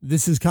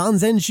This is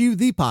Kanzenshuu,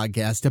 the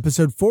podcast,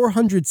 episode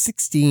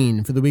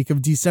 416 for the week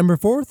of December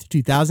 4th,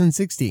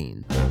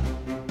 2016.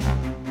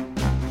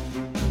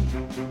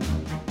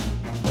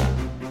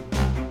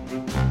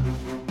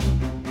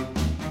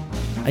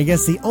 I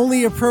guess the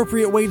only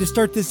appropriate way to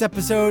start this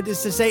episode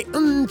is to say,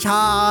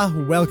 Cha!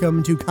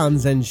 Welcome to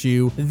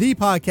Kanzenshuu, the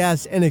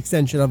podcast and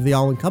extension of the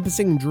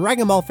all-encompassing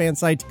Dragon Ball fan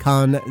site,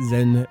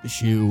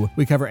 Kanzenshuu.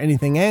 We cover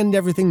anything and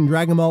everything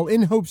Dragon Ball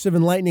in hopes of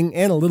enlightening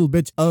and a little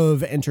bit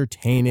of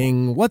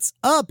entertaining. What's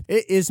up?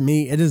 It is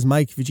me. It is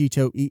Mike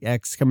Vegito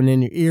EX coming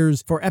in your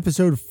ears for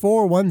episode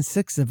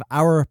 416 of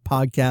our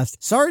podcast.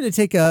 Sorry to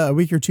take a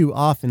week or two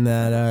off in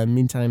that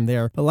meantime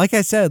there. But like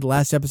I said,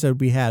 last episode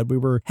we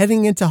were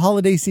heading into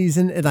holiday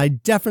season, and I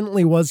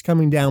definitely was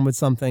coming down with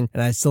something,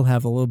 and I still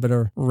have a little bit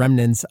of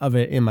remnants of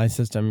it in my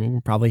system. You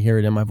can probably hear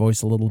it in my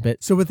voice a little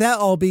bit. So with that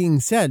all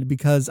being said,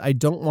 because I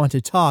don't want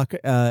to talk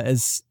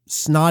as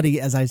snotty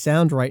as I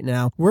sound right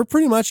now, we're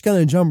pretty much going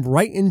to jump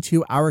right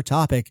into our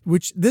topic,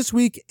 which this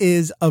week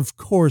is, of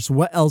course,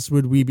 what else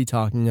would we be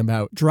talking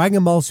about?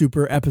 Dragon Ball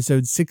Super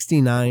episode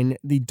 69,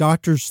 the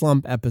Dr.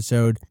 Slump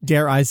episode,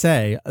 dare I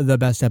say, the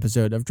best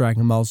episode of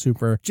Dragon Ball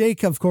Super.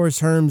 Jake, of course,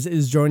 Herms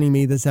is joining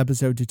me this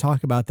episode to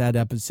talk about that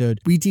episode.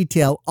 We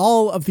detail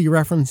all of the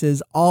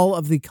references, all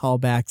of the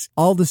callbacks,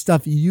 all the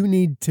stuff you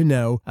need to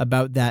know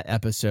about that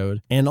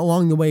episode. And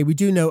along the way, we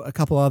do know a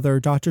couple other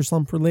Dr.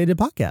 Slump related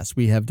podcasts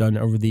we have done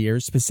over the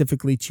years,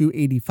 specifically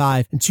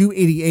 285 and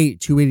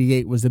 288.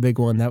 288 was the big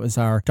one. That was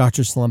our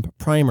Dr. Slump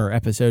primer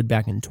episode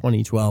back in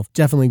 2012.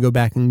 Definitely go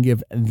back and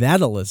give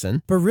that a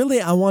listen. But really,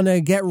 I want to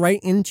get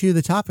right into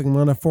the topic. I'm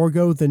going to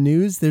forego the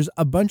news. There's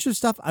a bunch of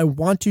stuff I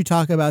want to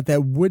talk about that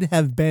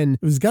it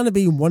was going to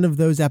be one of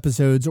those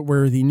episodes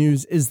where the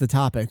news is the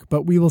topic,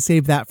 but we will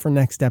save that for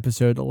next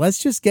episode. Let's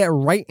just get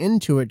right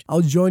into it. I'll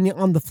join you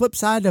on the flip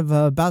side of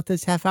about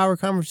this half-hour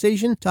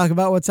conversation, talk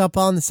about what's up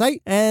on the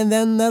site, and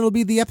then that'll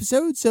be the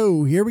episode.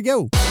 So here we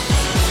go.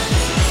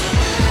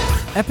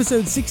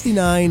 Episode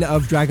 69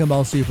 of Dragon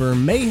Ball Super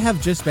may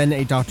have just been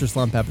a Dr.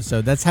 Slump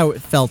episode. That's how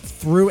it felt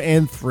through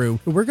and through.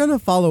 We're going to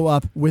follow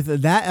up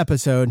with that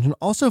episode and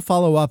also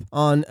follow up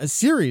on a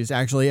series,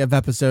 actually, of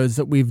episodes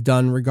that we've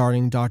done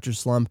regarding Dr.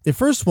 Slump. The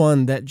first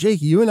one that,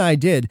 Jake, you and I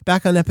did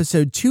back on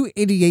episode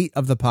 288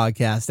 of the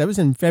podcast. That was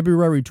in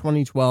February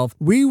 2012.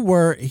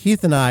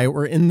 Heath and I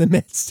were in the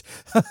midst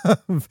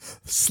of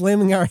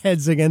slamming our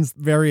heads against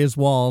various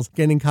walls,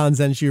 getting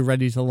Kanzenshuu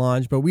ready to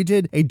launch, but we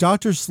did a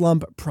Dr.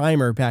 Slump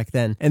primer back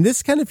then. And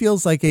this kind of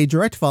feels like a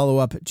direct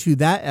follow-up to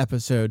that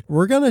episode.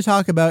 We're going to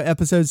talk about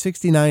episode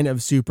 69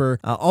 of Super,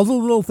 all the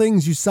little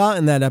things you saw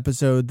in that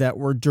episode that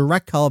were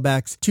direct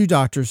callbacks to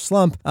Dr.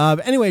 Slump.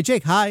 Anyway,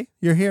 Jake, hi,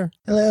 you're here.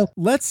 Hello.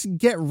 Let's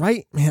get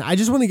right, man, I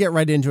just want to get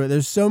right into it.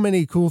 There's so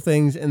many cool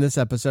things in this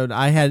episode.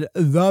 I had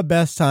the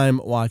best time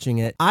watching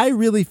it. I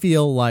really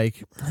feel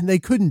like they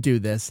couldn't do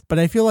this, but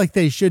I feel like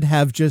they should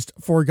have just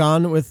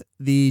foregone with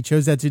the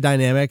Chozetsu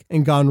dynamic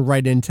and gone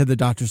right into the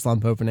Dr.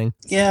 Slump opening.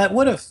 Yeah,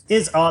 it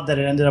is odd that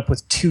it ended up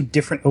with two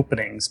different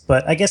openings,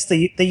 but I guess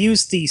they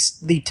used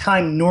the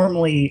time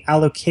normally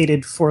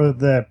allocated for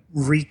the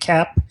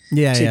recap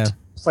to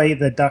play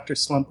the Dr.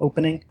 Slump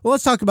opening. Well,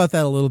 let's talk about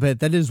that a little bit.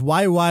 That is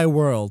YY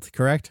World,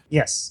 correct?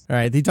 Yes. All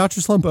right. The Dr.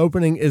 Slump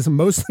opening is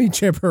mostly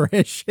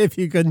gibberish, if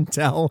you couldn't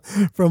tell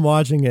from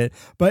watching it.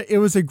 But it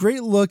was a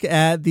great look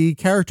at the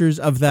characters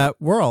of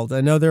that world.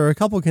 I know there were a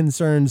couple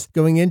concerns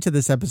going into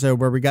this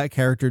episode where we got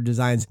character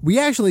designs. We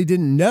actually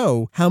didn't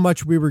know how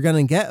much we were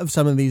going to get of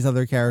some of these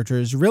other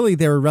characters. Really,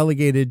 they were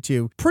relegated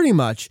to pretty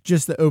much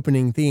just the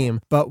opening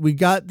theme. But we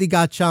got the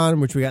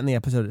Gachan, which we got in the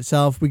episode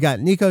itself. We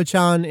got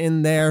Nico-chan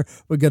in there.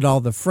 We got all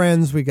the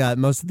friends, we got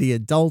most of the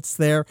adults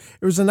there.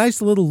 It was a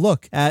nice little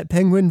look at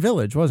Penguin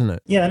Village, wasn't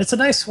it? Yeah, and it's a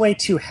nice way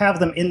to have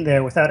them in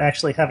there without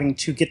actually having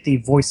to get the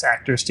voice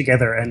actors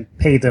together and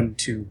pay them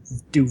to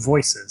do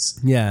voices.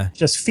 Yeah.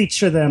 Just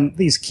feature them,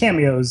 these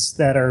cameos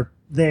that are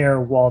there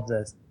while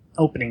the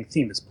opening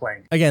theme is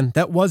playing. Again,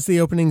 that was the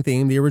opening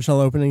theme, the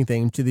original opening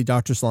theme to the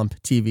Dr. Slump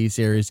TV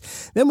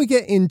series. Then we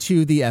get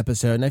into the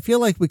episode, and I feel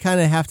like we kind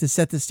of have to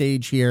set the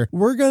stage here.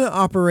 We're going to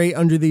operate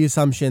under the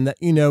assumption that,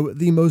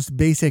 the most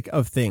basic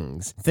of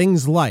things.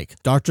 Things like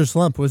Dr.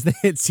 Slump was the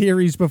hit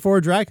series before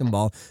Dragon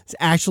Ball. It's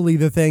actually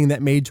the thing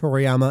that made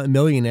Toriyama a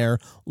millionaire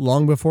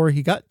long before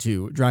he got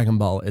to Dragon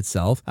Ball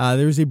itself.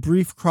 There was a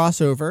brief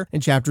crossover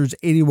in chapters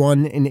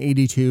 81 and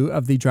 82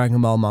 of the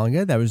Dragon Ball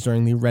manga. That was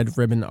during the Red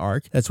Ribbon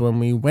arc. That's when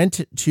we went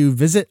to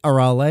visit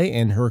Arale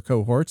and her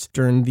cohorts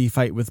during the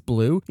fight with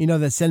Blue. You know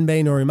that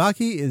Senbei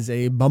Norimaki is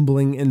a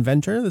bumbling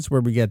inventor. That's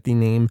where we get the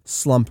name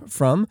Slump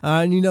from.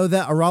 And you know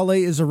that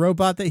Arale is a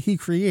robot that he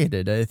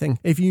created. I think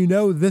if you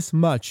know this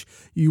much,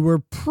 you were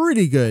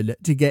pretty good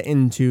to get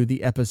into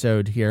the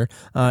episode here.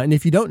 And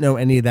if you don't know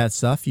any of that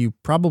stuff, you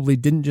probably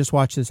didn't just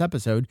watch this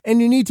episode,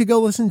 and you need to go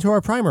listen to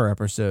our primer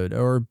episode,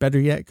 or better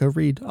yet, go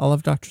read all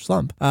of Dr.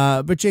 Slump.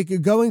 But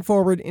Jake, going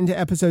forward into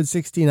episode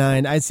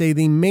 69, I'd say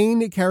the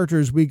main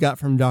characters we we got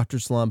from Dr.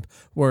 Slump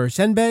were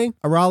Senbei,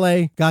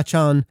 Arale,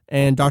 Gachan,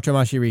 and Dr.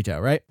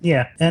 Mashirito, right?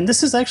 Yeah, and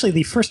this is actually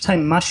the first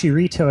time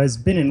Mashirito has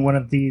been in one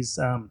of these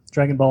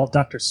Dragon Ball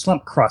Dr.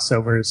 Slump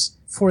crossovers,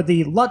 for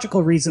the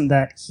logical reason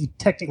that he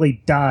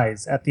technically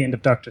dies at the end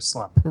of Dr.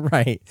 Slump.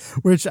 Right,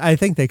 which I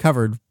think they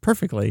covered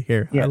perfectly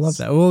here. Yes. I love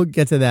that. We'll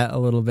get to that a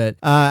little bit.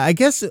 I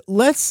guess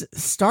let's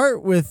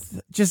start with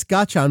just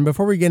Gachan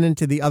before we get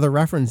into the other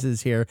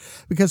references here,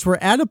 because we're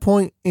at a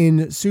point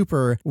in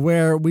Super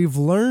where we've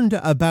learned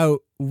about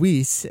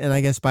Whis, and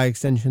I guess by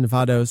extension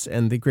Vados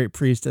and the Great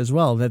Priest as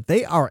well, that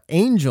they are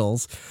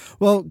angels.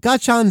 Well,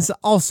 Gachan's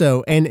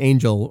also an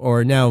angel,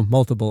 or now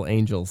multiple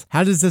angels.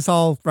 How does this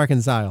all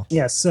reconcile?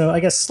 Yeah, so I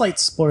guess slight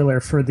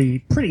spoiler for the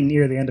pretty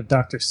near the end of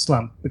Dr.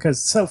 Slump,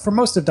 because so for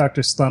most of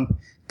Dr. Slump,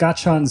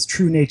 Gachan's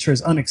true nature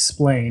is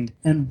unexplained,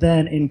 and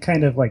then in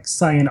kind of like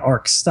Saiyan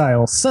Arc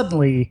style,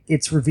 suddenly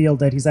it's revealed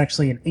that he's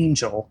actually an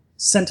angel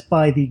sent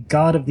by the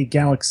god of the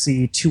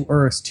galaxy to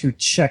Earth to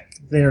check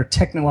their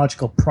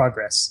technological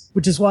progress,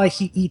 which is why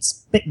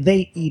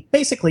they eat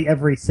basically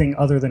everything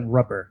other than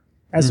rubber.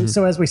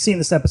 So as we see in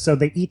this episode,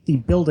 they eat the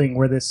building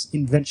where this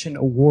invention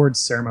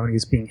awards ceremony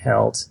is being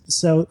held.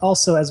 So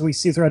also, as we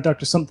see throughout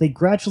Dr. Slump, they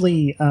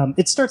gradually,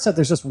 it starts out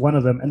there's just one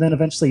of them, and then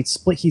eventually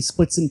he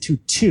splits into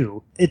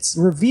two. It's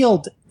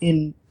revealed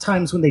in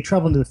times when they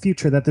travel into the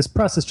future that this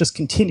process just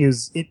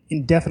continues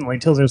indefinitely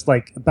until there's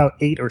like about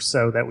 8 or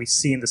so that we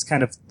see in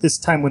this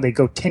time when they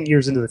go 10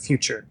 years into the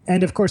future.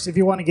 And of course, if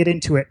you want to get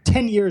into it,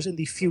 10 years in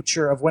the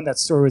future of when that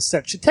story was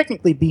set should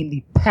technically be in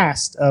the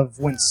past of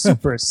when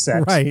Super is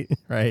set.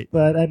 Right.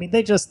 But I mean,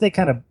 they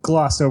kind of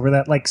gloss over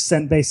that, like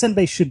Senbei.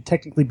 Senbei should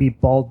technically be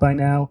bald by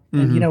now.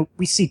 And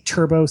we see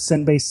Turbo,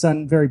 Senbei's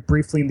son, very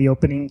briefly in the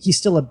opening. He's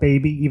still a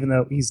baby, even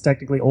though he's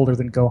technically older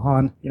than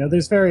Gohan.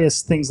 There's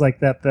various things like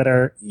that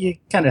are, you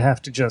kind of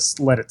have to just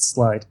let it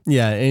slide.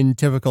 Yeah, in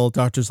typical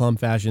Dr. Slump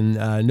fashion,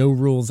 no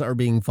rules are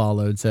being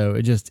followed, so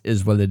it just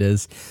is what it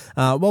is.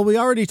 Well, we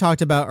already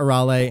talked about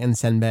Arale and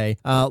Senbei.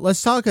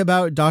 Let's talk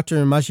about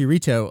Dr.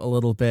 Mashirito a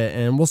little bit,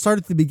 and we'll start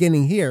at the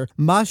beginning here.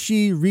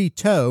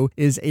 Mashirito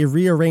is a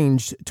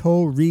rearranged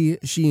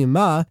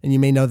Torishima, and you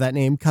may know that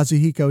name.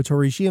 Kazuhiko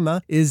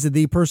Torishima is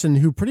the person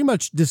who pretty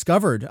much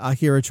discovered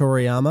Akira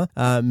Toriyama,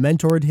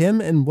 mentored him,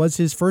 and was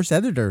his first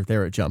editor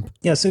there at Jump.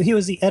 Yeah, so he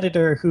was the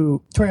editor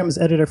Toriyama's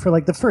editor for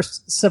like the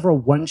first several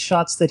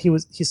one-shots that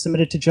he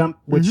submitted to Jump,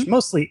 which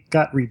mostly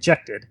got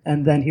rejected.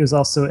 And then he was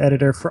also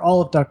editor for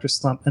all of Dr.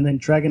 Slump and then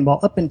Dragon Ball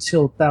up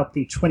until about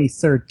the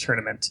 23rd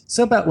tournament.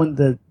 So about when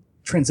the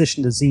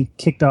transition to Z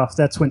kicked off,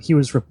 that's when he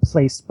was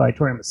replaced by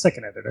Toriyama's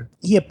second editor.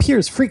 He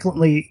appears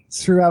frequently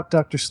throughout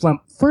Dr.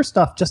 Slump, first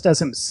off just as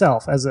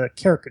himself, as a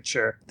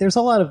caricature. There's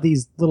a lot of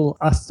these little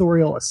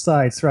authorial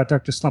asides throughout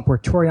Dr. Slump where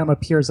Toriyama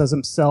appears as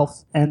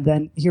himself, and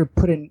then here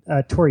put in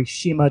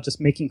Torishima just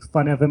making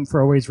fun of him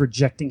for always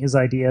rejecting his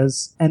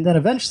ideas. And then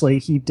eventually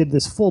he did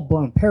this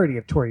full-blown parody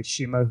of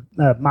Torishima,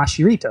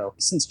 Mashirito.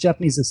 Since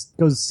Japanese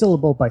goes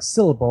syllable by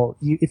syllable,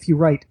 if you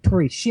write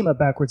Torishima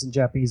backwards in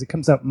Japanese, it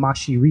comes out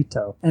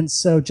Mashirito. And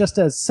so just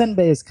as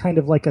Senbei is kind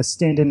of like a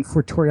stand-in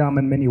for Toriyama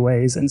in many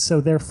ways, and so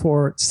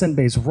therefore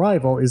Senbei's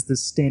rival is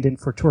this stand-in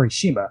for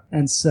Torishima.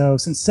 And so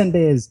since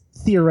Senbei is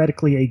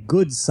theoretically a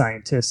good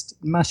scientist,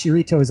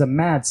 Mashirito is a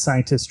mad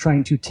scientist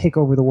trying to take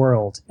over the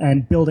world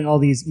and building all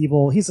these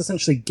evil... He's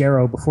essentially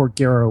Garo before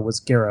Garo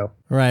was Garo.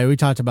 Right, we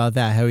talked about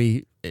that, how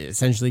he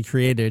essentially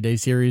created a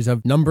series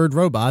of numbered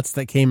robots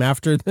that came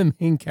after the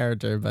main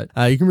character, but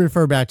you can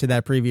refer back to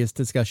that previous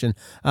discussion.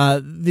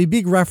 The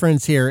big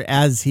reference here,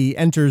 as he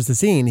enters the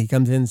scene, he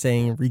comes in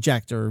saying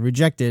reject or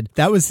rejected.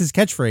 That was his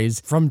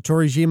catchphrase from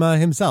Torishima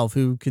himself,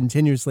 who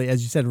continuously,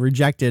 as you said,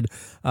 rejected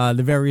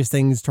the various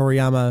things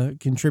Toriyama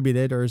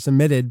contributed or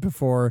submitted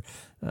before.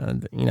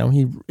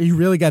 He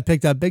really got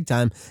picked up big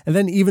time. And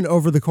then even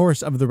over the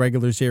course of the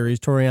regular series,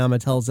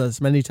 Toriyama tells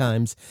us many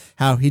times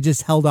how he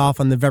just held off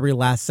on the very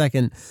last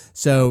second.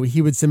 So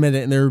he would submit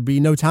it and there would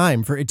be no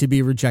time for it to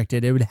be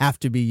rejected. It would have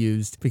to be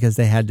used because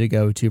they had to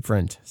go to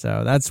print.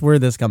 So that's where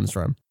this comes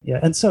from. Yeah,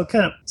 and so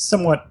kind of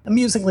somewhat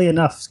amusingly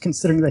enough,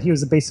 considering that he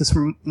was the basis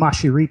for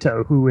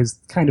Mashirito, who is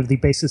kind of the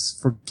basis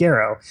for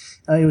Garo,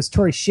 it was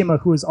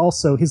Torishima who was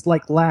also his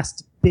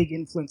last big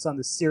influence on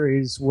the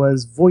series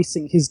was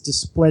voicing his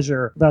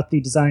displeasure about the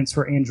designs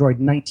for Android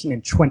 19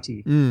 and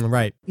 20.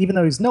 Right. Even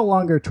though he's no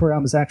longer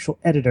Toriyama's actual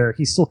editor,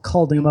 he still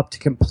called him up to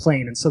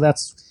complain, and so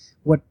that's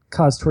what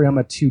caused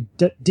Toriyama to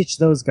ditch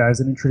those guys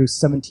and introduce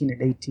 17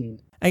 and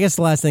 18. I guess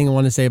the last thing I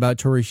want to say about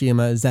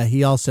Torishima is that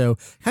he also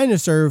kind of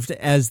served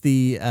as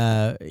the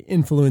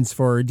influence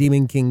for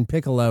Demon King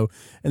Piccolo.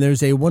 And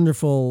there's a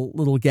wonderful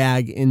little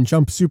gag in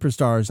Jump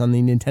Superstars on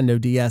the Nintendo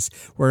DS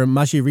where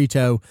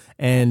Mashirito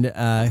and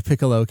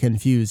Piccolo can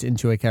fuse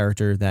into a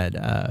character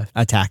that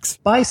attacks.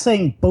 By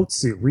saying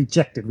Botsu,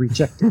 rejected,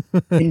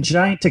 in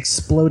giant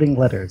exploding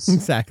letters.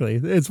 Exactly.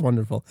 It's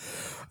wonderful.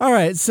 All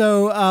right,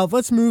 so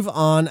let's move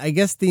on. I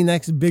guess the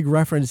next big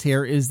reference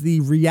here is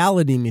the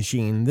reality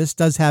machine. This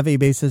does have a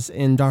basis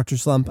in Dr.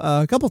 Slump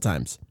a couple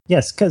times.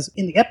 Yes, because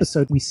in the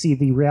episode, we see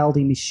the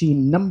Reality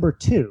Machine number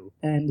 2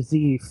 and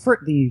the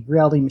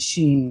Reality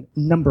Machine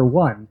number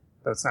 1.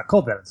 Though it's not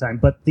called that at the time,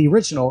 but the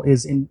original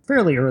is in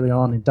fairly early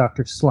on in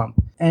Dr.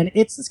 Slump. And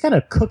it's this kind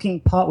of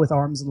cooking pot with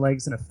arms and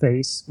legs and a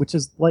face, which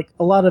is like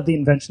a lot of the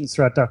inventions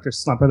throughout Dr.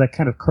 Slump are that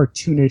kind of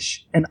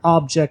cartoonish, an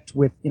object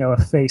with,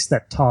 a face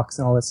that talks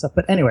and all that stuff.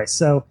 But anyway,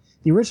 so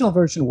the original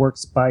version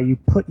works by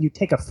you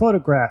take a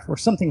photograph or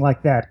something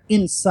like that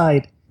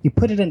inside. You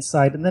put it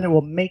inside, and then it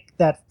will make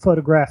that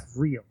photograph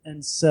real.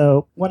 And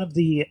so one of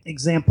the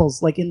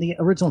examples, like in the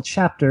original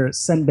chapter,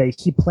 Senbei,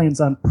 he plans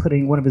on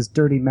putting one of his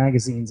dirty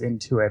magazines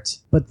into it.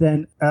 But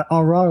then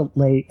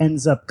Arale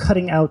ends up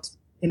cutting out,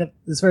 in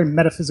this very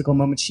metaphysical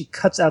moment, she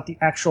cuts out the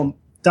actual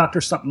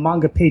Dr. Slump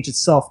manga page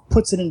itself,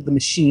 puts it into the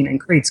machine, and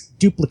creates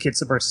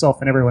duplicates of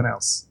herself and everyone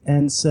else.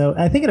 And so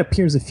I think it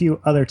appears a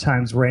few other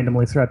times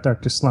randomly throughout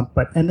Dr. Slump.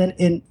 And then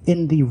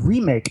in the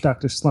remake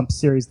Dr. Slump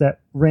series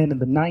that ran in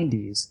the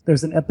 90s,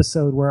 there's an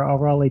episode where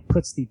Arale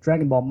puts the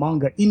Dragon Ball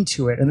manga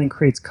into it and then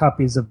creates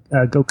copies of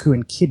Goku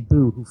and Kid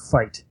Buu who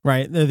fight.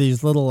 Right. They're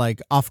these little,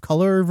 like,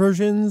 off-color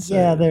versions?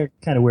 Yeah, they're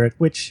kind of weird,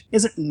 which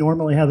isn't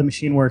normally how the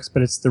machine works,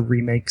 but it's the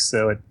remake,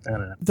 so I don't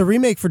know. The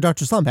remake for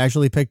Dr. Slump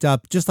actually picked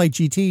up, just like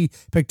GT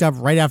picked up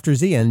right after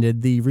Z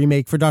ended, the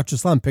remake for Dr.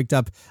 Slump picked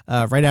up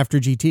right after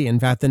GT. In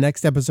fact, the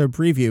next episode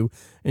preview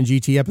in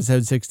GT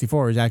episode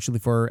 64 is actually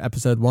for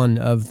episode 1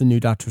 of the new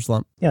Dr.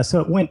 Slump. Yeah,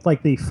 so it went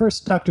like the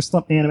first Dr.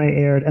 Slump anime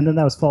aired, and then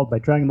that was followed by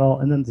Dragon Ball,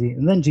 and then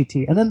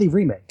GT, and then the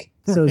remake.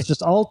 So it's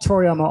just all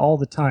Toriyama all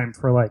the time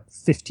for like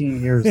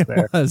 15 years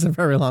there. It was a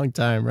very long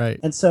time, right?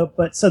 And so,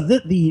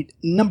 the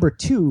number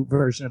 2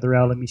 version of the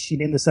Reality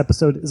Machine in this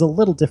episode is a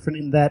little different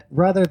in that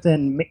rather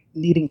than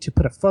needing to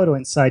put a photo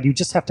inside, you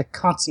just have to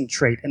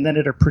concentrate and then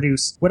it'll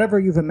produce whatever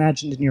you've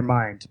imagined in your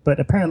mind. But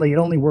apparently it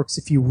only works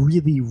if you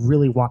really,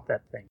 really want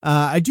that thing.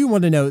 I do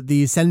want to note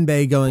the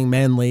Senbei going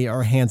manly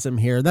or handsome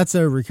here. That's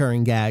a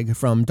recurring gag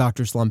from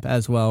Dr. Slump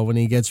as well when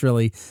he gets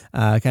really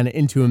kind of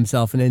into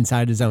himself and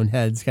inside his own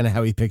head. It's kind of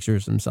how he pictures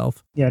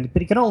himself. Yeah,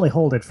 but he can only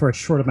hold it for a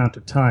short amount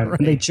of time. Right.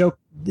 And they joke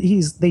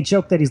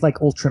that he's like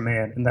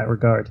Ultraman in that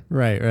regard.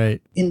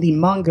 Right. In the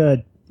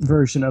manga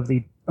version of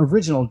the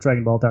original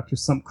Dragon Ball Dr.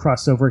 Slump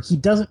crossover, he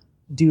doesn't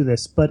do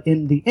this, but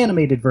in the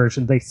animated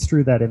version, they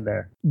threw that in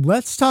there.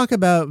 Let's talk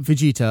about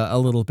Vegeta a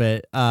little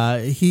bit.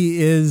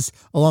 He is,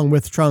 along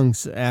with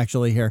Trunks,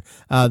 actually here,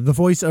 the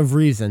voice of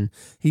reason.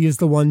 He is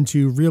the one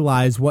to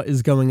realize what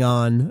is going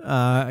on,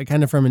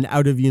 kind of from an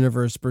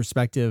out-of-universe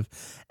perspective.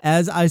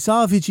 As I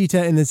saw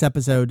Vegeta in this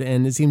episode,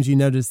 and it seems you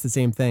noticed the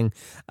same thing,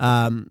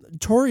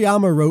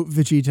 Toriyama wrote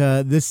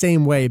Vegeta the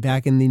same way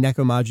back in the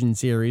Nekomajin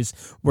series,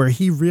 where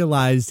he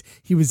realized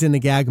he was in a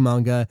gag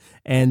manga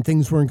and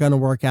things weren't going to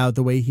work out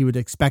the way he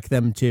would expect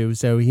them to,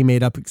 so he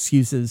made up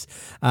excuses.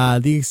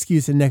 The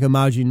excuse in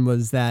Nekomajin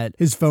was that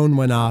his phone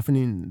went off,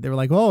 and they were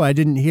like, "Oh, I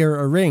didn't hear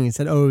a ring." He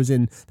said, "Oh, it was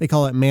in," they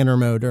call it manner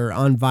mode or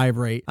on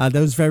vibrate. That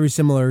was very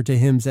similar to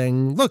him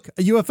saying, "Look,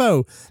 a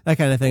UFO," that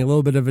kind of thing, a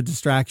little bit of a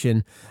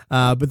distraction.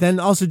 But then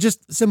also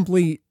just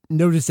simply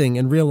noticing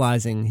and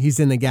realizing he's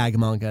in a gag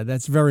manga.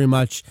 That's very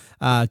much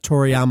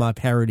Toriyama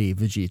parody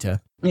Vegeta.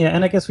 Yeah,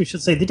 and I guess we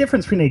should say the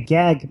difference between a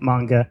gag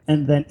manga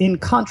and then in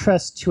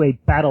contrast to a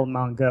battle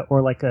manga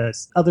or like a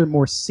other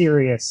more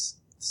serious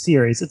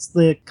series, it's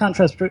the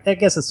contrast. I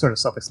guess it's sort of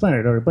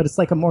self-explanatory, but it's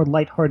like a more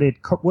lighthearted,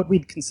 what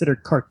we'd consider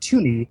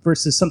cartoony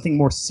versus something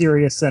more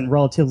serious and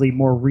relatively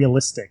more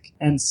realistic.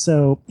 And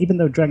so even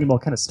though Dragon Ball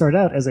kind of started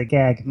out as a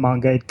gag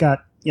manga, it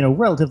got,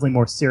 relatively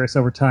more serious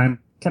over time.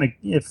 Kind of,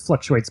 it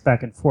fluctuates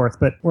back and forth,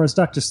 but whereas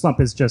Dr.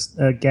 Slump is just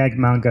a gag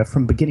manga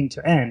from beginning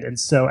to end, and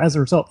so as a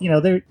result,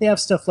 they have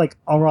stuff like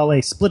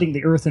Arale splitting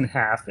the Earth in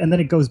half, and then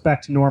it goes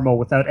back to normal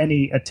without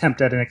any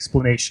attempt at an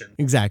explanation.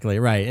 Exactly,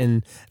 right,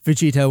 and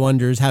Vegeta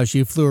wonders how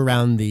she flew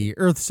around the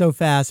Earth so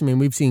fast. I mean,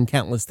 we've seen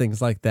countless things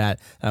like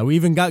that. We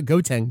even got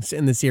Gotenks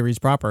in the series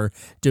proper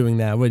doing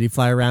that. Would he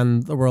fly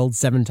around the world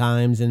 7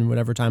 times in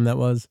whatever time that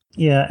was?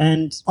 Yeah,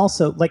 and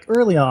also, like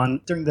early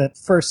on, during the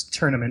first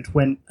tournament,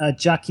 when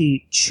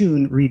Jackie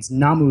Chun reads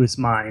Namu's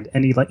mind,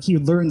 and he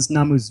learns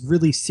Namu's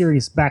really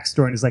serious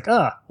backstory, and he's like,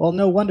 well,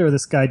 no wonder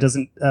this guy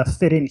doesn't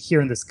fit in here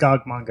in this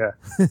GOG manga.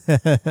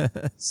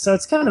 So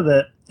it's kind of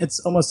it's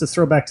almost a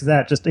throwback to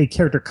that, just a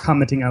character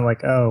commenting on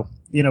like,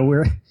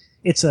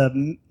 it's a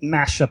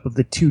mashup of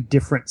the two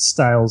different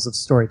styles of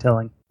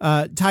storytelling.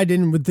 Tied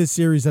in with this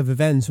series of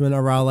events when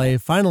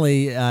Arale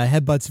finally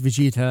headbutts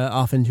Vegeta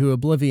off into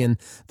oblivion.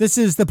 This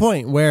is the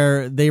point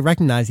where they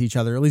recognize each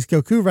other. At least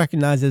Goku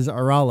recognizes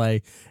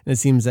Arale, and it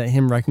seems that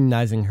him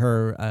recognizing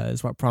her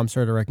is what prompts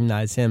her to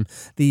recognize him.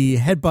 The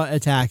headbutt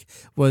attack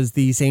was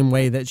the same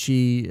way that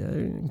she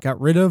got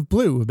rid of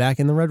Blue back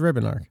in the Red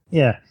Ribbon arc.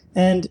 Yeah,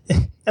 and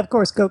of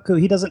course Goku,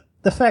 he doesn't.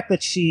 The fact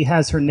that she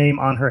has her name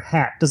on her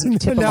hat doesn't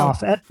tip him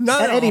off at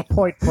any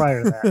point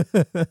prior to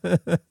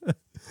that.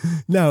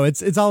 No,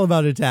 it's all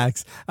about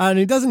attacks. And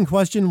he doesn't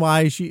question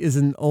why she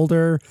isn't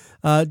older.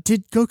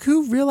 Did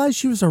Goku realize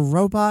she was a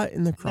robot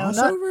in the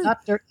crossover?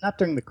 No, not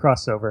during the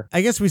crossover.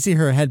 I guess we see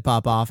her head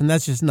pop off, and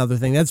that's just another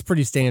thing. That's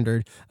pretty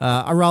standard.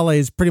 Arale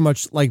is pretty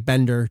much like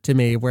Bender to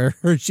me, where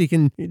she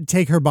can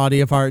take her body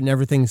apart and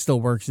everything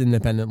still works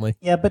independently.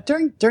 Yeah, but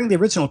during the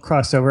original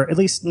crossover, at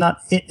least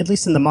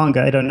in the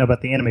manga, I don't know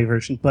about the anime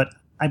version, but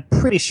I'm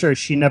pretty sure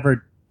she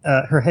never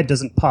her head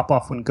doesn't pop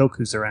off when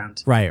Goku's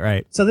around.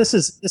 Right. So this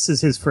is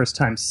his first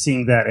time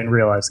seeing that and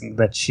realizing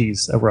that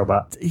she's a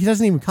robot. He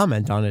doesn't even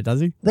comment on it, does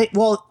he?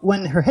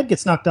 When her head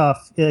gets knocked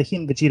off, he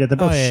and Vegeta, they're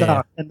both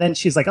shocked. Yeah. And then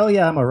she's like, oh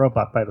yeah, I'm a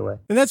robot, by the way.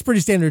 And that's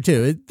pretty standard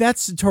too.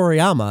 That's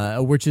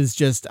Toriyama, which is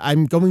just,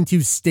 I'm going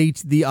to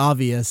state the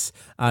obvious.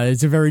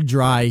 It's a very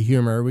dry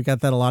humor. We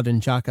got that a lot in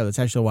Chaco. That's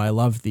actually why I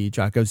love the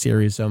Chaco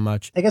series so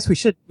much. I guess we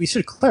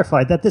should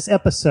clarify that this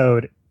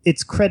episode,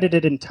 it's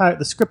credited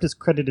the script is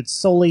credited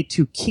solely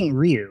to King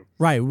Ryu.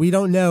 Right. We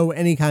don't know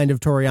any kind of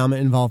Toriyama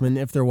involvement,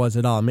 if there was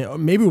at all.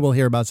 Maybe we'll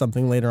hear about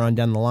something later on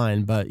down the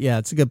line, but yeah,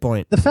 it's a good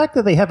point. The fact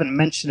that they haven't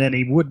mentioned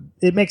any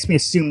it makes me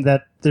assume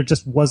that there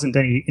just wasn't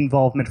any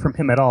involvement from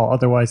him at all.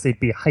 Otherwise, they'd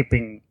be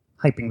hyping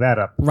that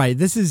up. Right.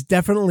 This is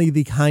definitely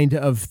the kind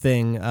of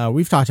thing,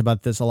 we've talked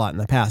about this a lot in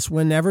the past.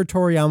 Whenever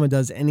Toriyama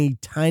does any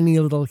tiny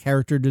little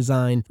character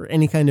design or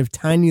any kind of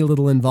tiny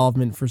little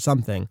involvement for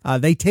something,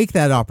 they take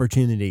that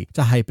opportunity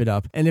to hype it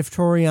up. And if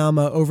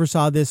Toriyama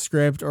oversaw this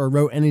script or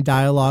wrote any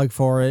dialogue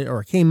for it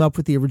or came up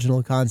with the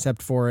original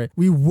concept for it,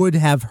 we would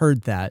have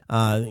heard that.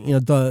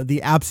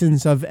 The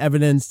absence of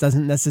evidence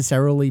doesn't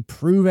necessarily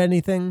prove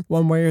anything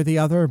one way or the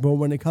other, but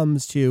when it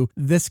comes to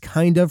this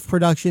kind of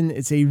production,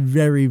 it's a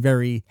very,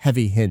 very heavy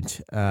hint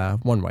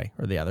one way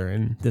or the other.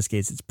 In this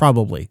case, it's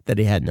probably that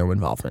he had no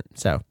involvement.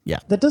 So, yeah.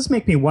 That does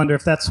make me wonder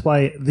if that's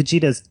why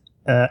Vegeta's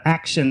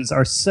actions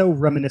are so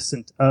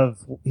reminiscent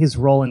of his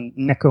role in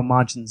Neko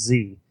Majin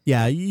Z.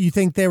 Yeah, you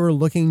think they were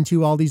looking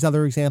to all these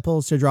other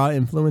examples to draw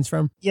influence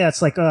from? Yeah,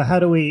 it's like, how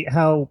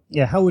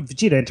would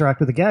Vegeta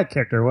interact with a gag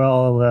character?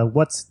 Well,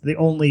 what's the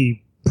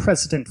only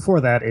precedent for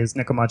that is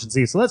Neko Majin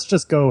Z. So let's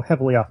just go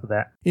heavily off of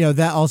that.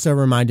 That also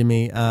reminded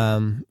me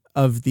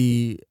of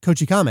the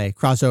Kochikame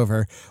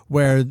crossover,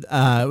 where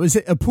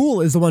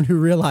Apul is the one who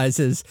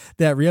realizes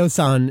that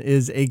Ryo-san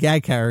is a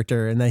gag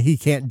character and that he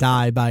can't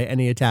die by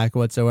any attack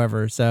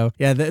whatsoever. So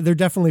yeah, they're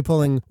definitely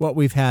pulling what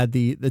we've had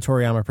the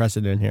Toriyama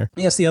precedent here.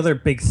 Yes, the other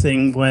big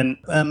thing when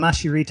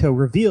Mashirito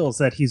reveals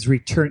that he's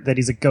returned, that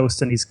he's a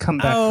ghost and he's come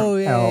back from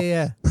hell.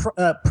 Yeah.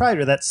 Prior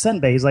to that,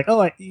 Senbei, he's like,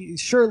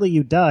 surely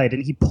you died,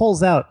 and he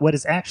pulls out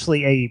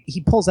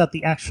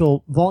the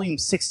actual volume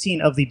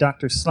 16 of the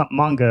Dr. Slump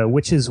manga,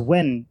 which is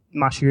when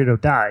Mashirito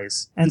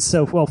dies. And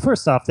so,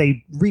 first off,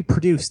 they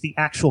reproduce the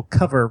actual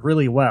cover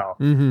really well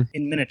in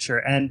miniature.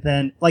 And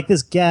then, like,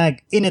 this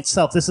gag in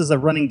itself, this is a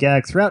running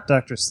gag throughout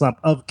Dr. Slump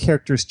of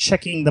characters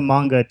checking the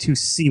manga to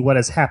see what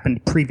has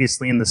happened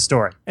previously in the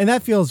story. And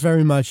that feels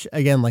very much,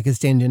 again, like a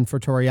stand-in for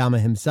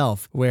Toriyama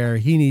himself, where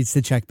he needs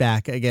to check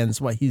back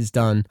against what he's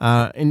done.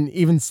 And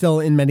even still,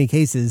 in many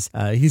cases,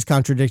 he's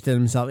contradicted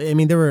himself. I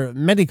mean, there were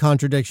many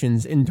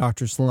contradictions in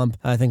Dr. Slump.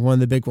 I think one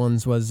of the big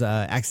ones was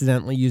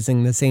accidentally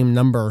using the same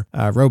number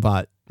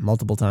robot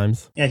multiple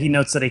times. Yeah, he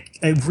notes that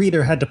a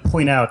reader had to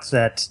point out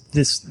that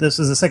this was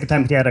the second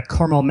time he had a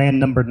Caramel Man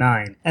number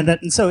 9.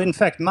 And so, in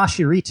fact,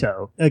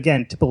 Mashirito,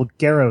 again, typical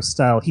Garo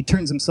style, he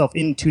turns himself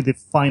into the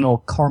final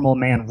Caramel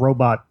Man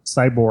robot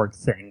cyborg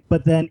thing.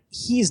 But then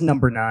he's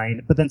number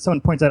 9, but then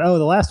someone points out,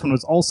 the last one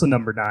was also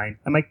number 9.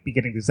 I might be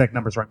getting the exact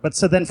numbers wrong. But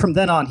so then from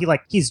then on,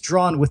 he's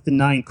drawn with the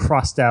 9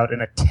 crossed out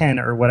and a 10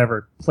 or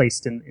whatever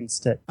placed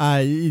instead.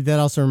 That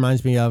also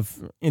reminds me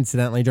of,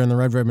 incidentally, during the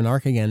Red Ribbon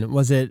arc again,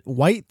 was it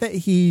White that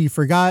he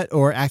forgot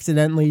or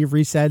accidentally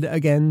resaid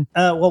again?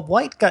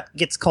 White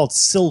gets called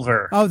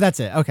Silver. Oh, that's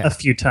it. Okay. A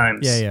few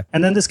times. Yeah.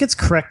 And then this gets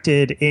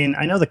corrected in,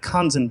 I know, the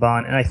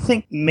Kanzenban, and I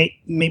think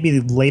maybe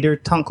the later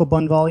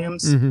Tankobon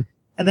volumes. Mm-hmm.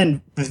 And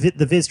then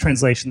the Viz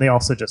translation, they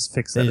also just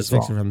fix that as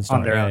well. They just fix it from the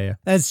start. Yeah.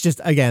 That's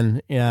just,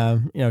 again,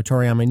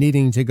 Toriyama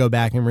needing to go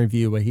back and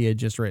review what he had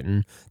just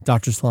written.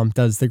 Dr. Slump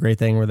does the great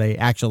thing where they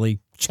actually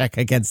check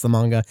against the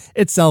manga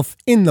itself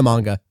in the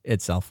manga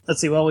itself.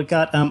 Let's see. Well, we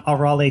got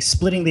Arale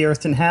splitting the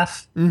earth in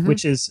half,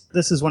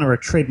 this is one of our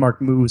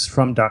trademark moves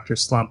from Dr.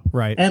 Slump.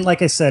 Right. And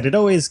like I said, it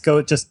always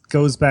just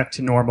goes back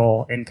to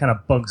normal in kind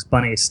of Bugs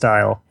Bunny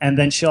style. And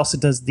then she also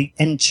does the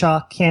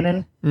Encha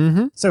cannon.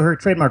 Mm-hmm. So her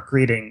trademark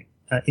greeting,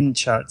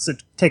 Incha, it's a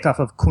takeoff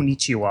of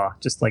konnichiwa,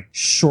 just like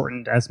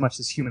shortened as much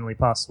as humanly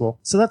possible.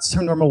 So that's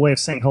her normal way of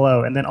saying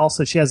hello. And then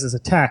also she has this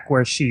attack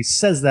where she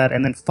says that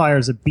and then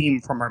fires a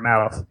beam from her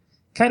mouth.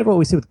 kind of what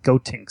we see with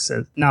Gotenks.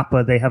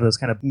 Nappa, they have those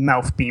kind of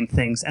mouth beam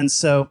things. And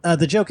so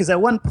the joke is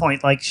at one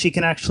point, like, she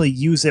can actually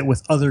use it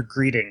with other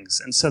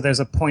greetings. And so there's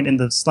a point in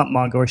the Slump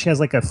manga where she has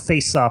like a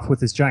face-off with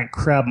this giant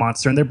crab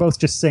monster, and they're both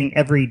just saying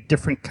every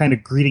different kind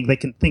of greeting they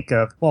can think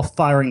of while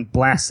firing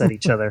blasts at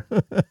each other.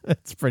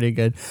 That's pretty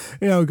good.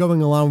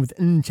 Going along with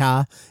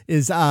Ncha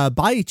is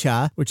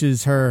Baicha, which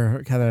is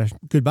her kind of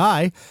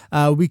goodbye.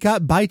 We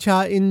got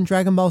Baicha in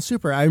Dragon Ball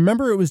Super. I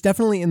remember it was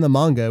definitely in the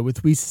manga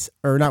with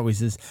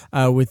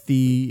with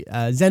the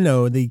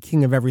Zeno, the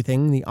king of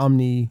everything, the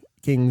Omni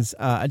King's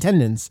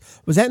attendance.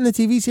 Was that in the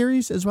TV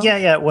series as well?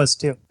 Yeah, it was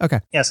too. Okay.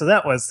 Yeah, so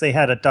they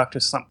had a Dr.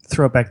 Slump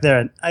throwback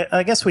there.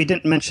 I guess we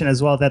didn't mention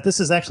as well that this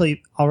is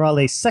actually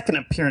Arale's second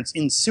appearance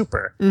in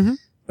Super. Mm-hmm.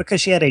 Because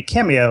she had a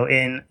cameo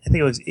in, I think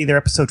it was either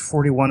episode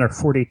 41 or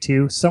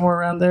 42, somewhere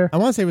around there. I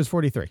want to say it was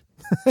 43.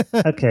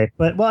 Okay,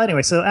 but well,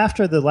 anyway, so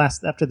after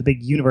the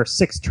big Universe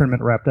 6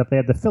 tournament wrapped up, they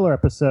had the filler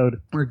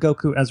episode where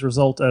Goku, as a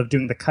result of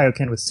doing the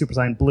Kaioken with Super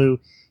Saiyan Blue,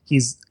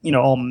 he's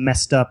all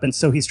messed up, and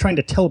so he's trying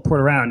to teleport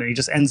around, and he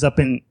just ends up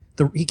in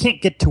he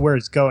can't get to where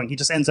he's going. He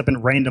just ends up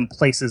in random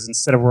places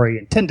instead of where he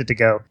intended to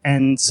go.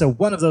 And so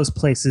one of those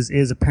places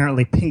is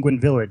apparently Penguin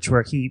Village,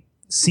 where he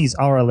sees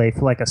Arale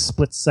for like a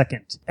split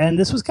second. And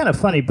this was kind of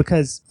funny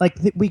because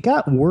we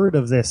got word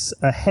of this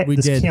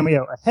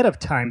cameo ahead of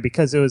time,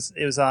 because it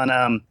was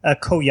on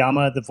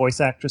Koyama, the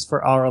voice actress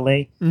for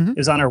Arale. Mm-hmm. It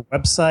was on her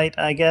website,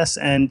 I guess,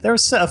 and there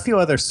was a few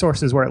other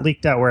sources where it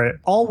leaked out where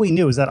all we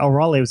knew is that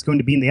Arale was going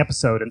to be in the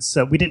episode, and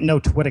so we didn't know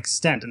to what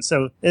extent. And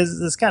so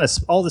there's kind of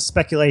all this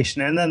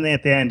speculation, and then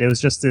at the end it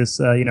was just this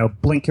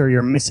blink or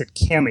you'll miss it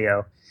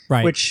cameo,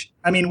 right? Which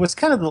I mean was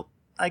kind of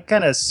I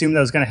kind of assumed that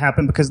was going to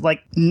happen because,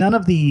 none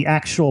of the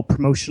actual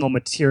promotional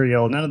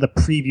material, none of the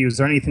previews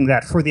or anything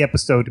that for the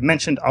episode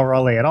mentioned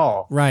Arale at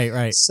all.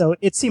 Right. So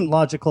it seemed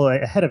logical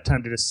ahead of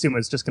time to assume it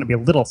was just going to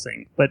be a little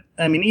thing. But,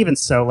 I mean, even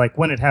so,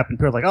 when it happened,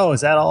 people were like, oh,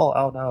 is that all?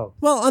 Oh, no.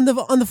 Well, on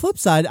the flip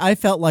side, I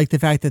felt like the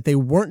fact that they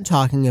weren't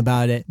talking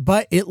about it,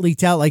 but it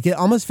leaked out, it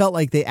almost felt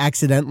like they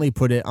accidentally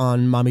put it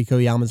on Mami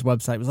Koyama's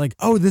website. It was like,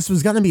 oh, this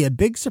was going to be a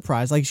big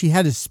surprise. She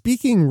had a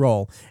speaking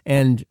role,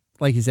 and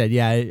like you said,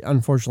 yeah, it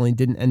unfortunately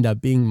didn't end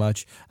up being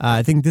much.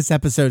 I think this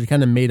episode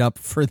kind of made up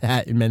for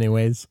that in many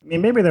ways. I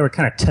mean, maybe they were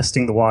kind of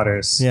testing the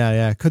waters.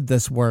 Yeah. Could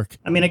this work?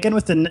 I mean, again,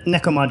 with the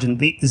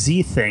Nekomajin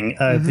Z thing,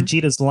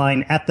 Vegeta's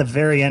line at the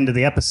very end of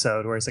the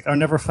episode where he's like, I'll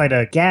never fight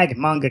a gag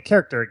manga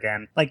character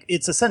again.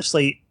 It's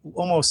essentially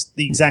almost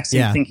the exact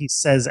same thing he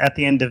says at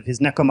the end of his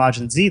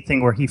Nekomajin Z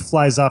thing where he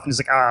flies off and he's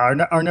like,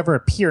 I'll never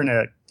appear in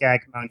a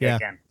gag manga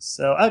again.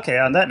 So, okay,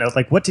 on that note,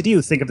 what did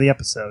you think of the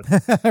episode?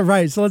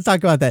 Right, so let's talk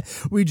about that.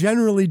 We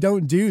generally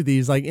don't do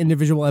these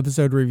individual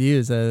episode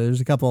reviews.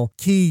 There's a couple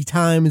key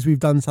times we've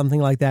done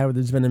something like that where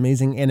there's been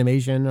amazing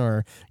animation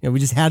or we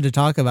just had to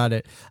talk about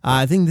it.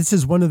 I think this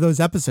is one of those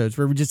episodes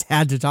where we just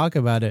had to talk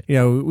about it.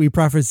 We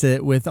preface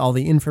it with all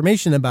the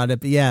information about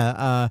it,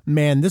 but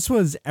man, this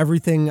was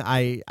everything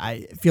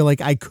I feel like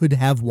I could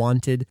have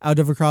wanted out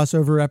of a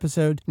crossover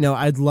episode.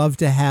 I'd love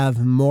to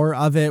have more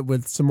of it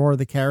with some more of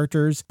the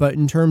characters, but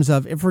in terms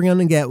of if we're going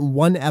to get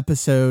one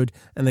episode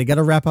and they got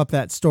to wrap up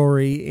that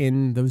story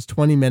in those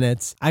 20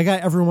 minutes, I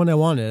got everyone I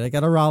wanted. I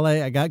got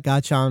Arale, I got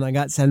Gachan, I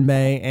got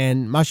Senbei,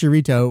 and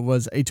Mashirito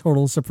was a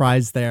total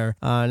surprise there.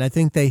 And I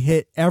think they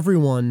hit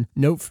everyone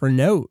note for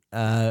note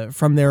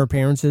from their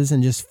appearances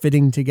and just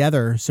fitting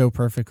together so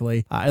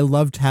perfectly. I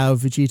loved how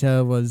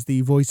Vegeta was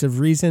the voice of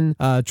reason.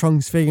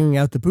 Trunks figuring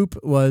out the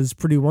poop was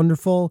pretty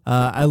wonderful.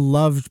 I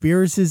loved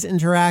Beerus's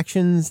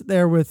interactions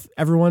there with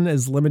everyone,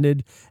 as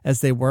limited as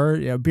they were.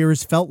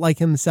 Beerus felt like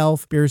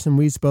himself. Beerus and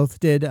Whis both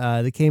did.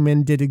 They came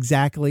in, did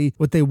exactly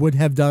what they would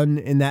have done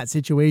in that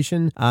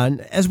situation.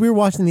 And as we were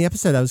watching the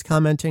episode, I was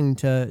commenting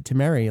to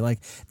Mary,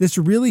 this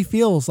really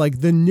feels like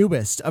the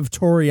newest of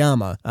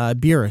Toriyama,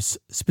 Beerus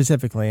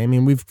specifically. I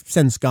mean, we've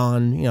since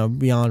gone,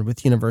 beyond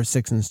with Universe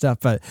 6 and stuff,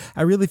 but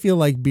I really feel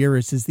like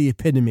Beerus is the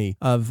epitome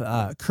of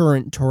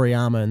current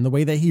Toriyama, and the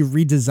way that he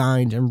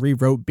redesigned and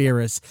rewrote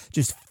Beerus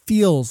just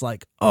feels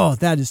like, oh,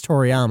 that is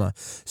Toriyama.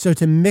 So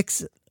to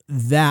mix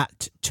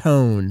that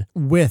tone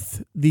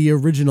with the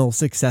original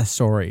success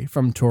story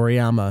from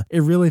Toriyama,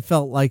 it really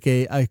felt like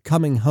a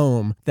coming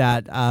home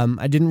that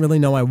I didn't really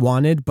know I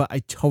wanted, but I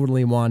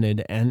totally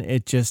wanted. And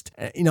it just,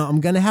 I'm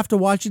going to have to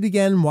watch it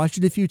again, watch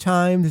it a few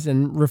times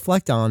and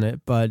reflect on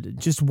it. But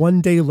just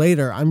one day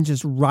later, I'm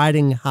just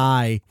riding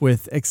high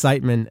with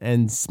excitement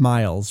and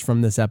smiles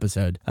from this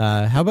episode.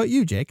 How about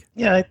you, Jake?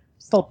 Yeah, I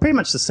felt pretty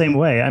much the same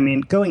way. I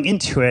mean, going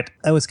into it,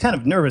 I was kind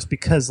of nervous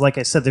because, like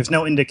I said, there's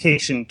no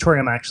indication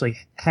Toriyama actually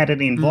had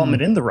any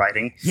involvement in the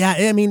writing. Yeah,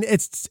 I mean,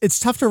 it's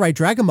tough to write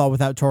Dragon Ball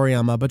without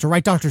Toriyama, but to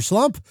write Dr.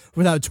 Slump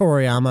without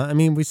Toriyama, I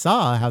mean, we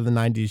saw how the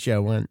 90s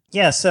show went.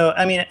 Yeah, so,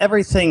 I mean,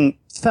 everything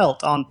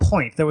felt on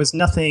point. There was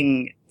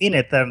nothing in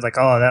it that I was like,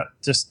 oh, that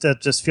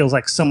just feels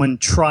like someone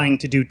trying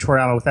to do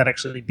Toriyama without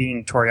actually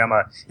being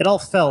Toriyama. It all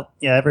felt,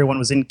 everyone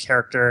was in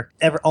character.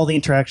 All the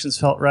interactions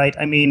felt right.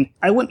 I mean,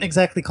 I wouldn't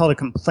exactly call it a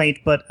complaint,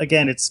 but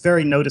again, it's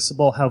very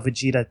noticeable how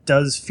Vegeta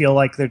does feel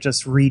like they're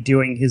just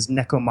redoing his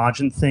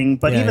Nekomajin thing.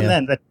 But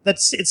then,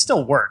 that's it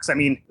still works. I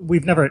mean,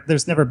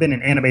 there's never been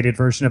an animated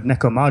version of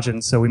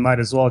Nekomajin, so we might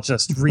as well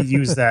just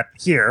reuse that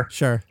here.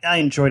 Sure. I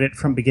enjoyed it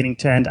from beginning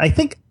to end. I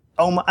think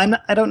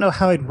I don't know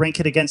how I'd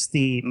rank it against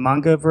the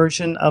manga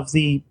version of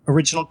the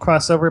original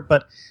crossover,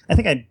 but I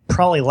think I'd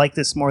probably like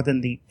this more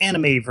than the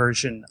anime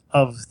version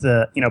of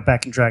the,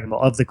 back in Dragon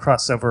Ball, of the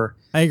crossover.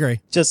 I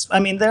agree.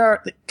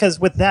 Because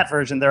with that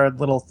version, there are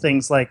little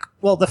things like,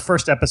 well, the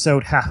first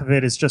episode, half of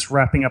it is just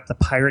wrapping up the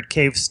Pirate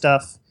Cave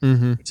stuff,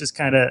 which is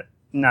kind of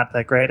not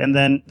that great. And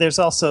then there's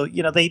also,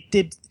 they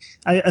did...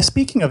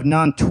 speaking of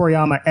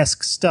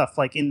non-Toriyama-esque stuff,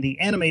 like in the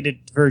animated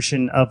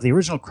version of the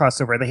original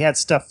crossover, they had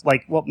stuff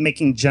like,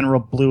 making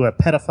General Blue a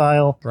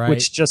pedophile,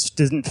 which just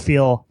didn't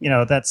feel,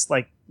 that's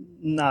like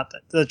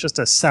that's just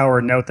a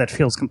sour note that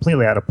feels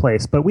completely out of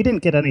place. But we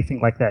didn't get anything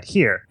like that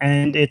here.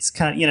 And it's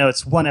kind of,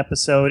 it's one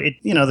episode.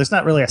 There's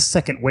not really a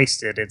second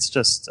wasted. It's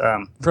just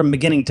from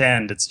beginning to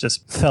end, it's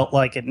just felt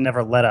like it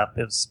never let up.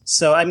 That's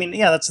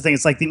the thing.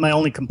 It's like my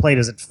only complaint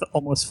is it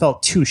almost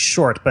felt too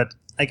short, but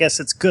I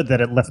guess it's good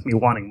that it left me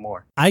wanting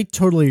more. I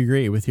totally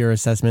agree with your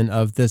assessment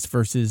of this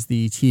versus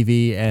the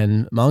TV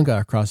and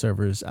manga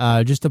crossovers.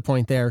 Just a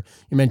point there,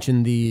 you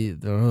mentioned the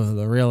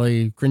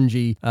really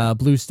cringy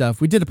blue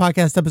stuff. We did a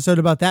podcast episode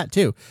about that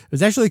too. It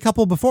was actually a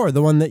couple before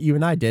the one that you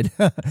and I did.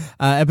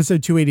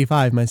 Episode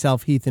 285,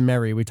 myself, Heath, and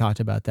Mary, we talked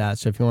about that.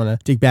 So if you want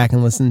to dig back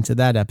and listen to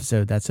that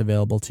episode, that's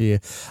available to you.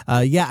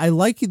 I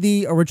like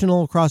the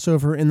original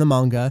crossover in the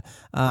manga.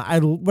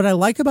 What I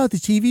like about the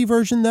TV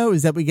version, though,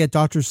 is that we get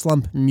Dr.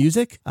 Slump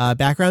music.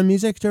 Background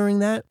music during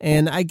that.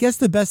 And I guess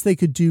the best they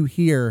could do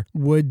here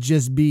would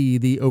just be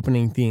the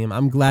opening theme.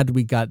 I'm glad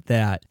we got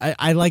that.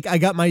 I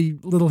got my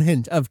little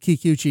hint of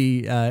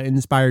Kikuchi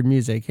inspired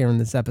music here in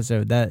this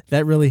episode.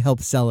 That really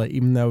helped sell it,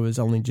 even though it was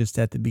only just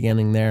at the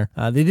beginning there.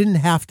 They didn't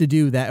have to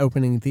do that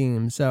opening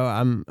theme, so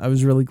I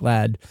was really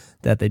glad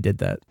that they did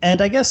that.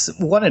 And I guess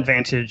one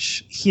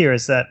advantage here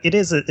is that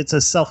it's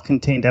a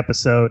self-contained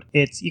episode.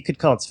 You could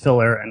call it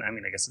filler, and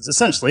I guess it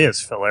essentially is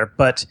filler,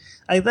 but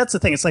that's the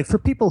thing. It's like for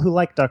people who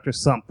like Dr.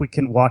 Slump, we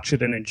can watch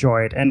it and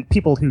enjoy it, and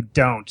people who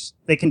don't,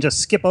 they can just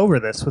skip over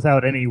this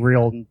without any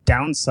real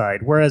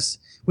downside. Whereas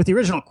with the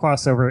original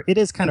crossover, it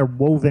is kind of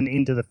woven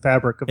into the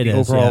fabric of the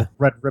overall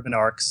Red Ribbon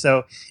arc.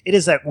 So it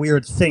is that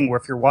weird thing where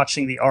if you're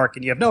watching the arc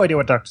and you have no idea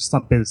what Dr.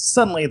 Slump is,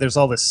 suddenly there's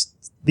all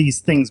these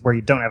things where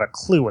you don't have a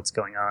clue what's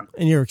going on.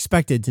 And you're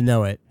expected to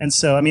know it. And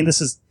so,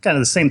 this is kind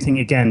of the same thing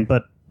again,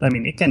 but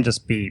it can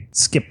just be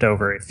skipped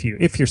over if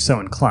you're so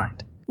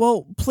inclined.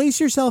 Well,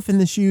 place yourself in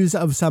the shoes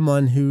of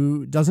someone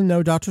who doesn't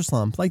know Dr.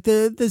 Slump, like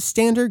the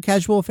standard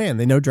casual fan.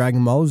 They know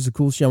Dragon Ball was a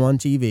cool show on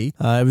TV.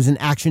 It was an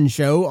action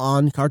show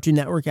on Cartoon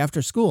Network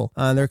after school.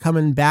 They're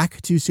coming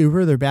back to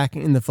Super. They're back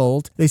in the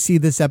fold. They see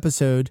this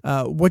episode.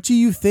 What do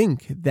you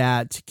think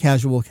that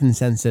casual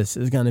consensus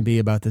is going to be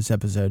about this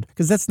episode?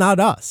 Because that's not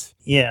us.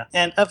 Yeah.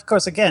 And of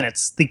course, again,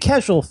 it's the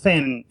casual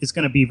fan is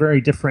going to be very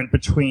different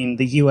between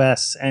the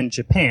US and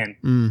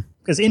Japan.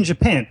 Because in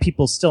Japan,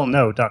 people still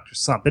know Dr.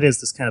 Slump. It is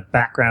this kind of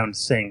background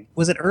thing.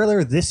 Was it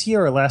earlier this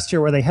year or last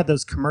year where they had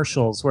those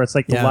commercials where it's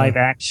like the live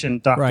action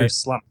Dr.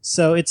 Slump?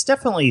 So it's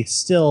definitely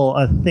still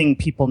a thing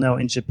people know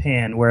in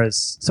Japan.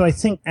 So I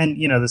think, and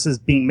this is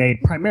being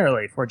made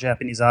primarily for a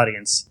Japanese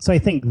audience. So I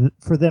think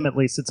for them at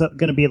least, it's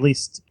going to be at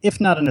least, if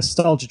not a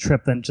nostalgia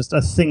trip, then just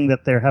a thing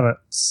that they have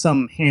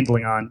some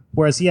handling on.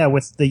 Whereas,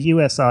 with the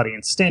US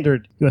audience,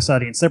 standard US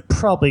audience, they're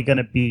probably going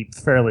to be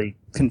fairly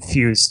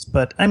confused,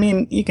 but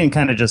you can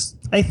kind of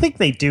I think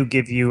they do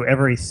give you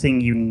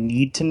everything you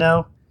need to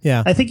know.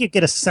 Yeah. I think you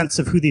get a sense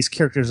of who these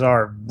characters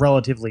are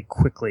relatively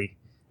quickly.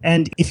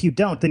 And if you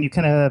don't, then you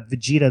kind of have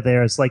Vegeta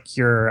there as like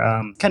your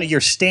kind of your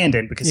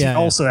stand-in because he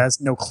also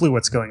has no clue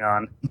what's going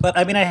on. But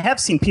I have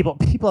seen people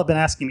have been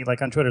asking me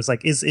like on Twitter, it's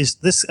like, is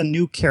this a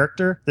new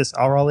character, this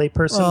Arale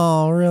person?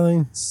 Oh,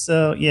 really?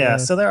 So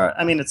so there are.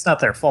 it's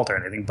not their fault or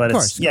anything, but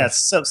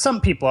so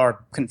some people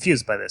are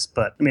confused by this.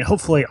 But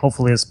hopefully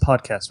this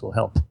podcast will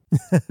help.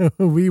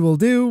 We will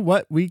do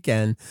what we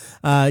can.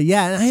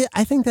 And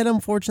I think that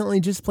unfortunately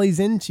just plays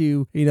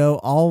into,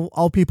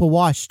 all people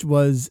watched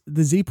was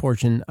the Z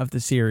portion of the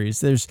series.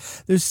 There's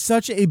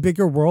such a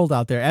bigger world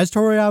out there. As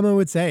Toriyama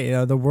would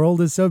say, the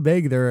world is so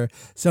big. There are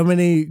so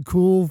many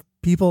cool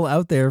people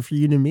out there for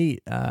you to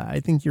meet. I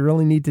think you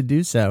really need to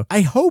do so.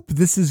 I hope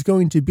this is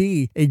going to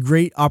be a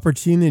great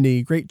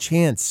opportunity, great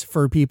chance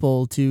for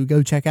people to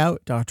go check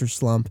out Dr.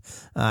 Slump.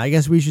 I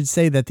guess we should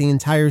say that the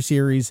entire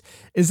series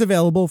is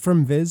available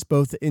from Viz,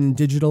 both in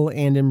digital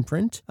and in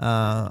print.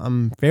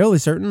 I'm fairly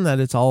certain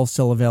that it's all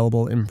still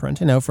available in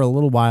print. I know for a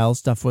little while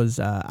stuff was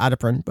out of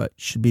print, but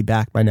should be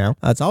back by now.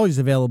 It's always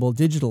available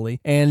digitally.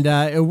 And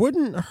it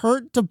wouldn't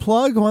hurt to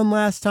plug one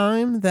last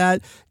time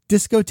that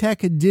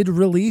Discotek did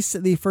release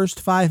the first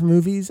 5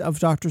 movies of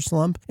Dr.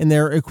 Slump in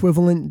their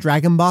equivalent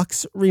Dragon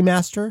Box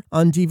remaster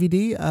on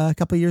DVD a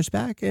couple years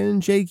back.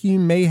 And Jake,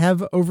 you may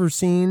have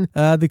overseen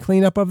the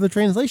cleanup of the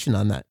translation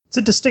on that. It's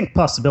a distinct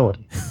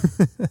possibility.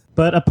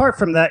 But apart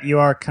from that, you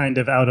are kind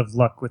of out of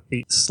luck with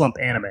the Slump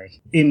anime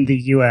in the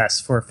US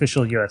for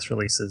official US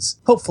releases.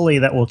 Hopefully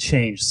that will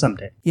change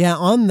someday. Yeah,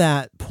 on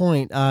that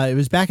point, it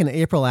was back in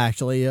April,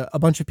 actually, a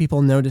bunch of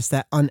people noticed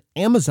that on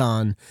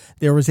Amazon,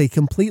 there was a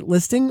complete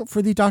listing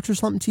for the Dr.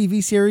 Slump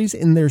TV series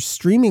in their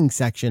streaming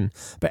section,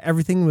 but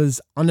everything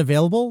was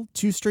unavailable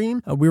to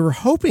stream. We were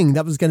hoping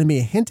that was going to be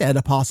a hint at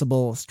a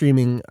possible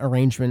streaming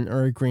arrangement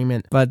or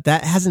agreement, but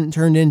that hasn't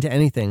turned into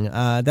anything.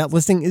 That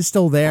listing is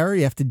still there.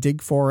 You have to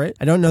dig for it.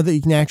 I don't know that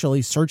you can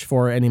actually search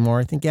for it anymore.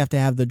 I think you have to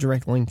have the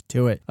direct link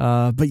to it.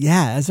 But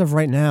yeah, as of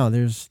right now,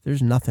 there's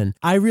nothing.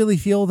 I really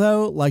feel,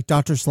 though, like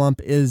Dr.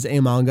 Slump is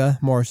a manga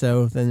more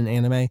so than an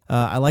anime.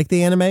 I like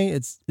the anime.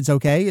 It's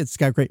okay. It's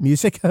got great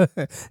music.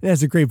 It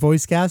has a great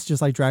voice cast,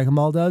 just like Dragon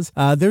Ball does.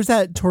 There's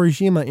that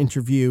Torishima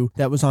interview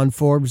that was on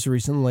Forbes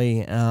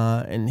recently,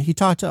 and he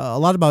talked a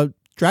lot about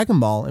Dragon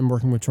Ball and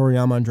working with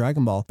Toriyama on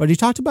Dragon Ball. But he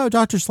talked about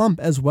Dr. Slump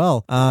as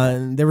well.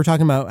 They were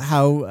talking about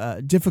how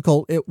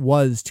difficult it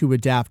was to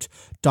adapt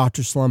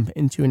Dr. Slump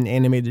into an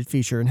animated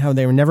feature and how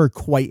they were never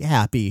quite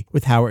happy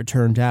with how it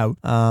turned out.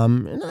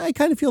 And I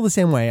kind of feel the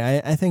same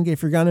way. I think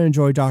if you're going to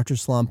enjoy Dr.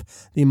 Slump,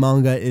 the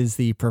manga is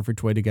the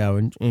perfect way to go.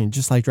 And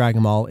just like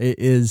Dragon Ball, it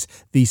is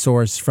the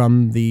source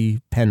from the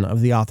pen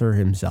of the author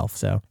himself.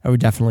 So I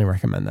would definitely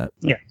recommend that.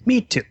 Yeah,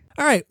 me too.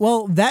 All right,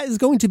 well, that is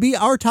going to be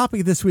our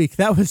topic this week.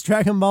 That was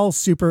Dragon Ball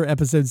Super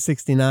episode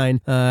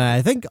 69.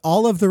 I think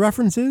all of the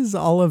references,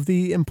 all of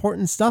the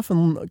important stuff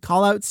and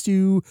call-outs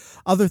to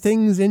other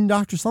things in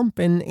Dr. Slump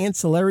and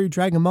ancillary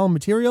Dragon Ball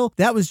material.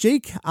 That was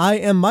Jake. I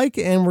am Mike,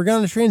 and we're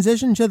going to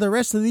transition to the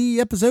rest of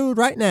the episode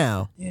right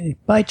now. Yay,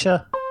 bye,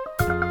 cha.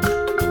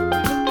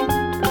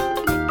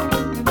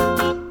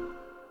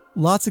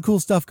 Lots of cool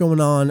stuff going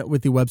on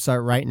with the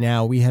website right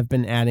now. We have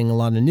been adding a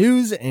lot of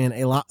news and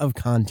a lot of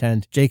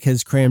content. Jake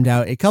has crammed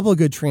out a couple of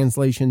good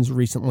translations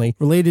recently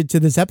related to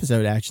this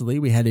episode, actually.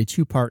 We had a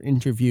 2-part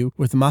interview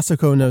with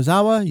Masako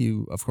Nozawa,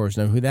 you of course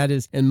know who that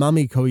is, and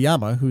Mami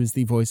Koyama, who is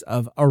the voice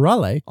of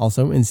Arale,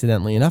 also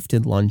incidentally enough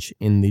did lunch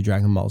in the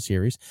Dragon Ball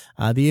series.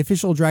 The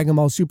official Dragon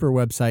Ball Super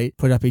website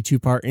put up a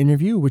 2-part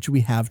interview, which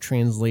we have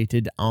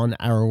translated on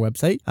our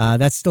website.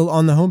 That's still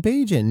on the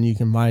homepage, and you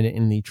can find it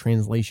in the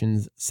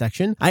translations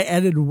section. I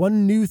added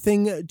one new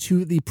thing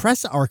to the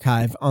press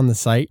archive on the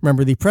site.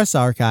 Remember, the press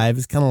archive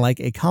is kind of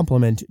like a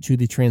complement to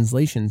the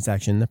translation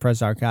section, the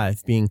press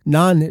archive being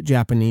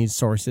non-Japanese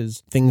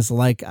sources, things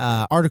like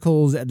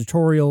articles,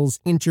 editorials,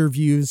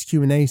 interviews,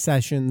 Q&A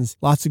sessions,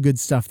 lots of good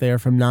stuff there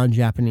from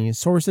non-Japanese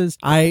sources.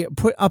 I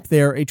put up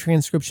there a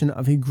transcription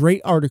of a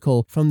great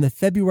article from the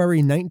February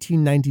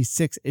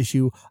 1996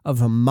 issue of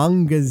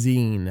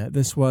Mangazine.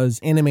 This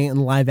was anime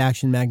and live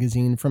action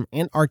magazine from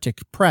Antarctic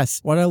Press.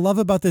 What I love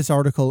about this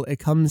article, it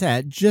comes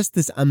at just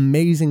this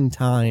amazing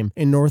time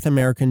in North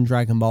American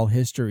Dragon Ball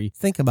history.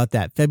 Think about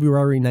that.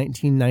 February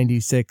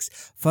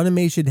 1996.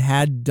 Funimation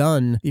had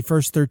done the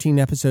first 13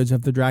 episodes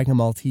of the Dragon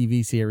Ball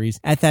TV series.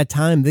 At that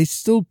time, they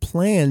still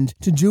planned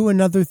to do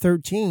another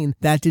 13.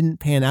 That didn't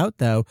pan out,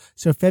 though.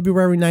 So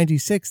February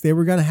 96, they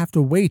were going to have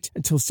to wait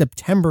until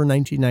September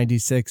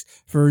 1996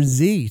 for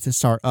Z to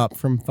start up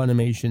from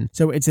Funimation.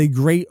 So it's a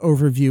great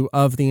overview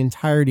of the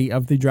entirety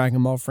of the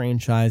Dragon Ball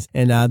franchise.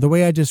 And the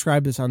way I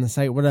describe this on the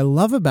site, what I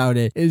love about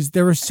it is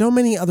there were so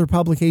many other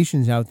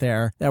publications out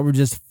there that were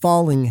just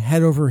falling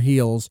head over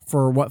heels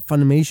for what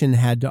Funimation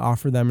had to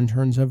offer them in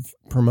terms of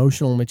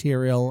promotional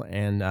material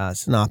and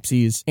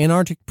synopses.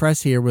 Antarctic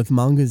Press here with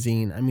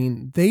Mangazine, I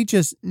mean, they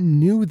just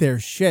knew their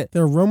shit.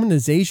 Their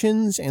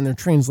romanizations and their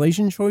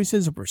translation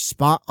choices were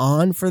spot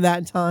on for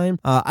that time.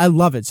 I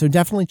love it. So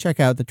definitely check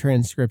out the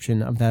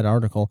transcription of that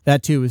article.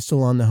 That too is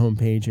still on the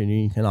homepage, and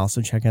you can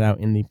also check it out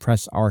in the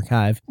press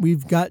archive.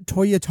 We've got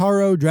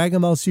Toyotaro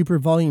Dragon Ball Super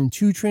Volume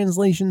 2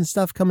 translation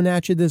stuff coming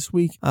at you this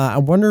week. I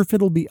wonder if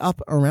it'll be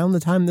up around the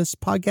time this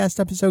podcast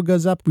episode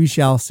goes up. We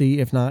shall see.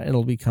 If not,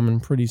 it'll be coming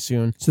pretty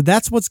soon. So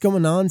that's what's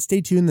going on. Stay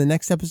tuned. The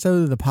next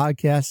episode of the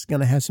podcast is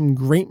going to have some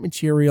great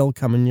material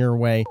coming your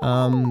way.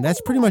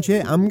 That's pretty much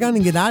it. I'm going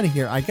to get out of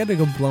here. I got to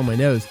go blow my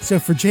nose. So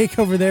for Jake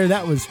over there,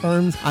 that was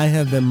Herms. I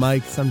have been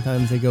Mike.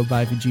 Sometimes I go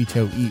by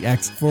Vegito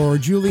EX. For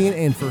Julian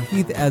and for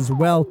Heath as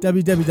well,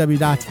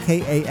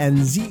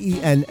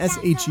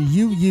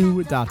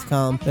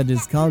 www.kanzenshuu.com. That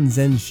is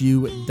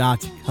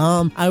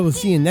kanzenshu.com. I will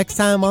see you next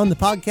time on the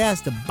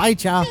podcast. Bye,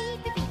 ciao.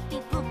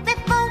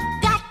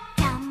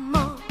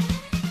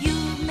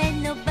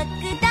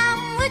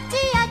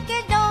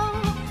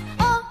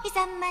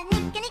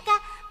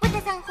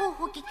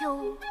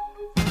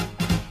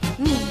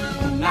みん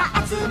な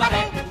集ま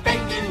れペ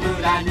ンギン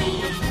村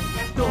に